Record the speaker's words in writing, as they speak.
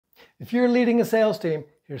If you're leading a sales team,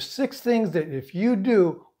 here's 6 things that if you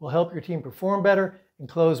do will help your team perform better and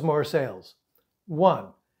close more sales. 1.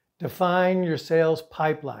 Define your sales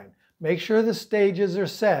pipeline. Make sure the stages are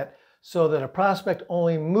set so that a prospect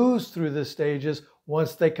only moves through the stages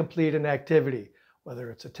once they complete an activity. Whether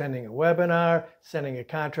it's attending a webinar, sending a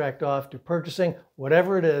contract off to purchasing,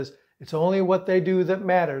 whatever it is, it's only what they do that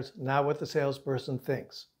matters, not what the salesperson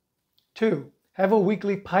thinks. 2. Have a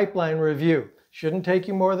weekly pipeline review. Shouldn't take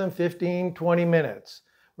you more than 15-20 minutes.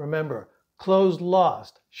 Remember, closed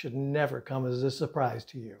lost should never come as a surprise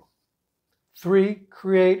to you. 3.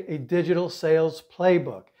 Create a digital sales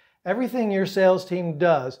playbook. Everything your sales team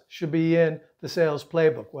does should be in the sales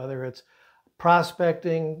playbook, whether it's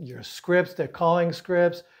prospecting, your scripts, their calling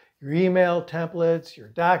scripts, your email templates, your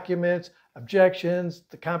documents, objections,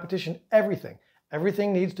 the competition, everything.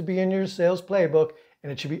 Everything needs to be in your sales playbook,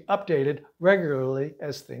 and it should be updated regularly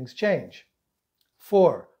as things change.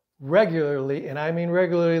 4. Regularly, and I mean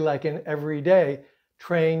regularly like in every day,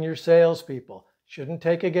 train your salespeople. Shouldn't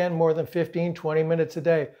take, again, more than 15-20 minutes a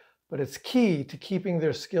day, but it's key to keeping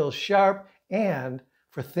their skills sharp and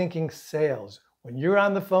for thinking sales. When you're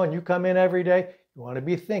on the phone, you come in every day, you want to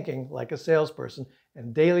be thinking like a salesperson,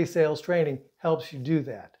 and daily sales training helps you do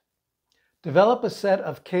that. Develop a set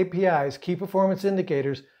of KPIs, key performance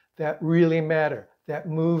indicators, that really matter, that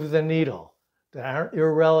move the needle, that aren't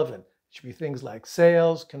irrelevant. It should be things like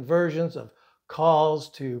sales, conversions of calls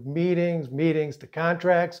to meetings, meetings to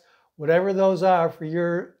contracts, whatever those are for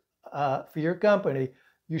your company.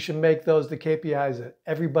 You should make those the KPIs that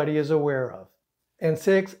everybody is aware of. And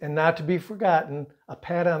 6, and not to be forgotten, a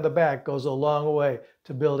pat on the back goes a long way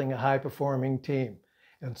to building a high-performing team.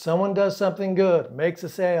 And someone does something good, makes a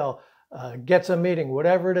sale, gets a meeting,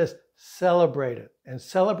 whatever it is, celebrate it. And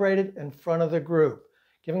celebrate it in front of the group.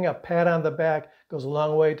 Giving a pat on the back goes a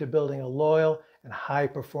long way to building a loyal and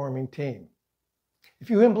high-performing team.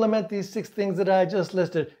 If you implement these 6 things that I just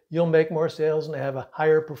listed, you'll make more sales and have a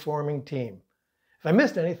higher-performing team. If I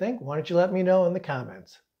missed anything, why don't you let me know in the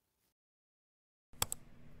comments?